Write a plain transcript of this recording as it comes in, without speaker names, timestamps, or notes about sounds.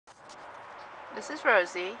This is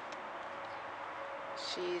Rosie.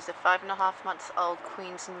 She's a 5.5-month-old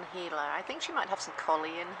Queensland Heeler. I think she might have some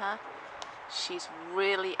Collie in her. She's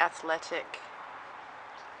really athletic.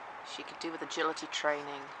 She could do with agility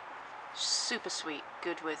training. Super sweet,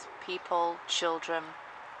 good with people, children,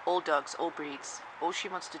 all dogs, all breeds. All she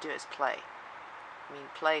wants to do is play. I mean,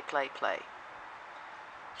 play, play, play.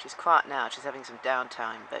 She's quiet now, she's having some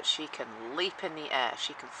downtime, but she can leap in the air,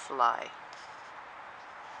 she can fly.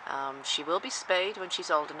 She will be spayed when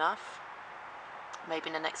she's old enough, maybe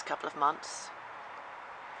in the next couple of months.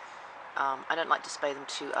 I don't like to spay them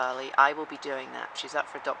too early. I will be doing that. She's up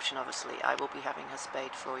for adoption, obviously. I will be having her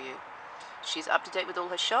spayed for you. She's up to date with all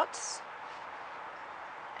her shots,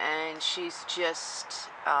 and she's just,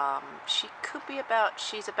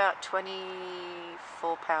 she's about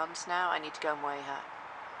 24 pounds now. I need to go and weigh her.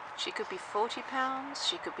 She could be 40 pounds,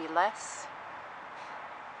 she could be less.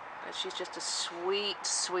 But she's just a sweet,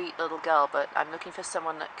 sweet little girl, but I'm looking for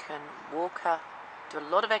someone that can walk her, do a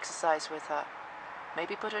lot of exercise with her,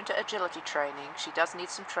 maybe put her into agility training. She does need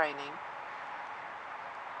some training.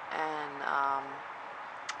 And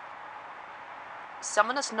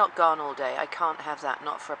someone that's not gone all day. I can't have that,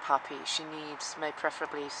 not for a puppy. She needs,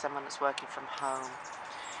 preferably someone that's working from home.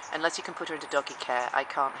 Unless you can put her into doggy care. I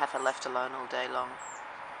can't have her left alone all day long.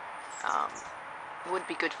 It wouldn't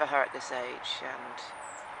be good for her at this age. And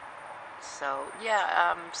so,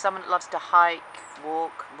 yeah, someone that loves to hike,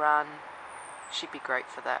 walk, run. She'd be great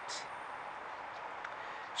for that.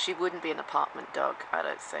 She wouldn't be an apartment dog, I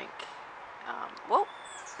don't think. Whoa!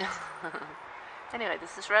 Anyway,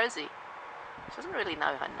 this is Rosie. She doesn't really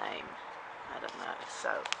know her name. I don't know,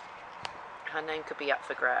 so her name could be up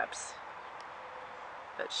for grabs.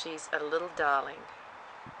 But she's a little darling.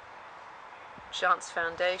 Chance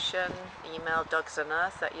Foundation, email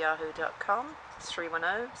dogsonearth@yahoo.com.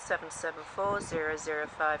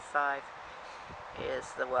 310-774-0055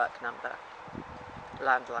 is the work number.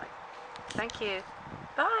 Landline. Thank you.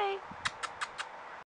 Bye.